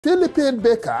Philippine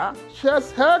baker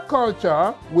shares her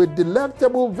culture with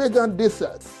delectable vegan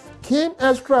desserts. Kim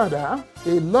Estrada,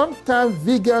 a longtime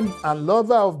vegan and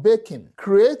lover of baking,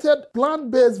 created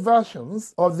plant-based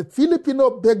versions of the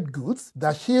Filipino baked goods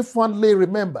that she fondly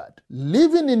remembered.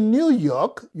 Living in New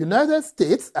York, United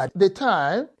States at the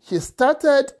time, she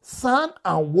started Sun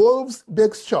and Wolf's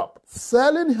Bake Shop,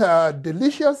 selling her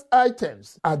delicious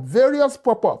items at various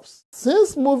pop-ups.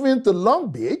 Since moving to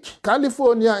Long Beach,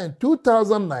 California in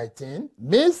 2019,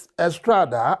 Miss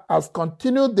Estrada has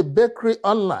continued the bakery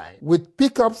online with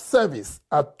pickup service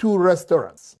at 2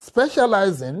 restaurants,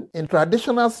 specializing in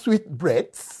traditional sweet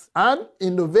breads and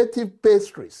innovative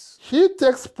pastries. She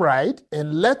takes pride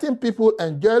in letting people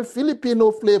enjoy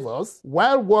Filipino flavors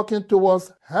while working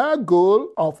towards her goal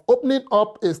of opening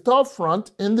up a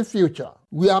storefront in the future.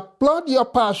 We applaud your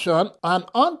passion and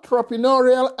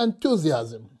entrepreneurial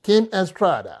enthusiasm, Kim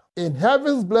Estrada. In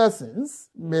heaven's blessings,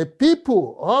 may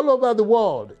people all over the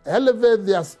world elevate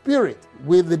their spirit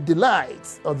with the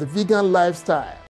delights of the vegan lifestyle.